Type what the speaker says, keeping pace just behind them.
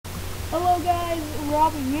Hello guys,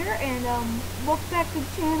 Robin here, and welcome back to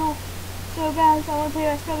the channel. So guys, I want to tell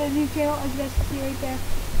you I started a new channel, as you guys can see right there,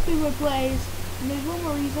 Super Plays. And there's one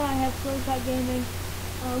more reason I have GirlsGotGame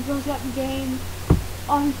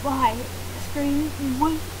on my screen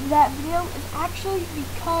with that video is actually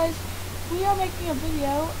because we are making a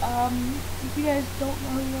video. If you guys don't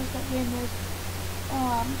know who GirlsGotGame is,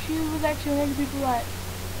 she was actually one of the people that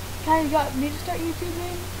kind of got me to start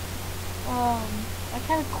YouTubing. I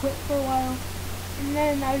kind of quit for a while, and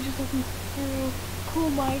then I was just looking through cool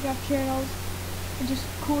Minecraft channels and just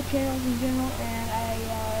cool channels in general, and I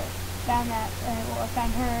found that, I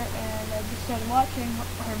found her, and I just started watching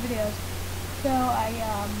her videos. So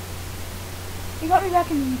it got me back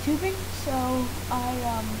into YouTubing, so I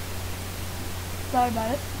thought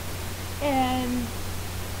about it, and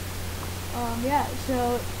yeah,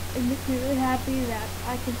 so it makes me really happy that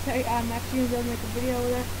I can say I'm actually going to make a video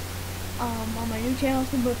with her. On my new channel,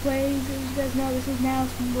 Simple Plays. As you guys know, this is now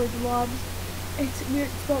Simple Vlogs. It's weird,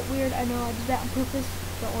 it's spelled weird. I know I did that on purpose.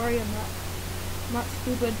 Don't worry, I'm not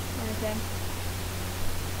stupid or anything.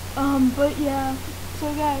 But yeah.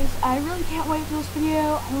 So guys, I really can't wait for this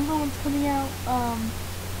video. I don't know when it's coming out.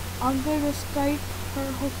 I'm going to Skype her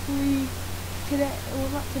hopefully today.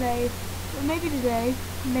 Well, not today, but maybe today.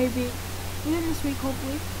 Maybe within this week,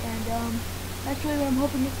 hopefully. And that's really what I'm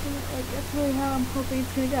hoping it's gonna. That's really how I'm hoping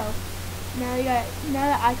it's gonna go. Now that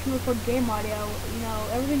I can record game audio, you know,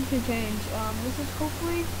 everything can change. This is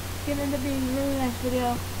hopefully gonna end up being a really nice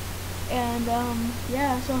video. And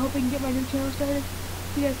yeah, so I hope I can get my new channel started.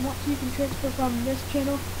 If you guys want to, you can transfer from this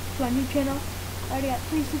channel to my new channel. I already got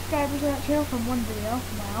 3 subscribers on that channel from one video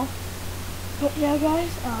now. But yeah,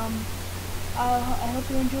 guys, I hope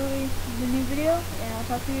you enjoy the new video, and I'll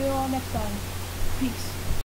talk to you all next time. Peace.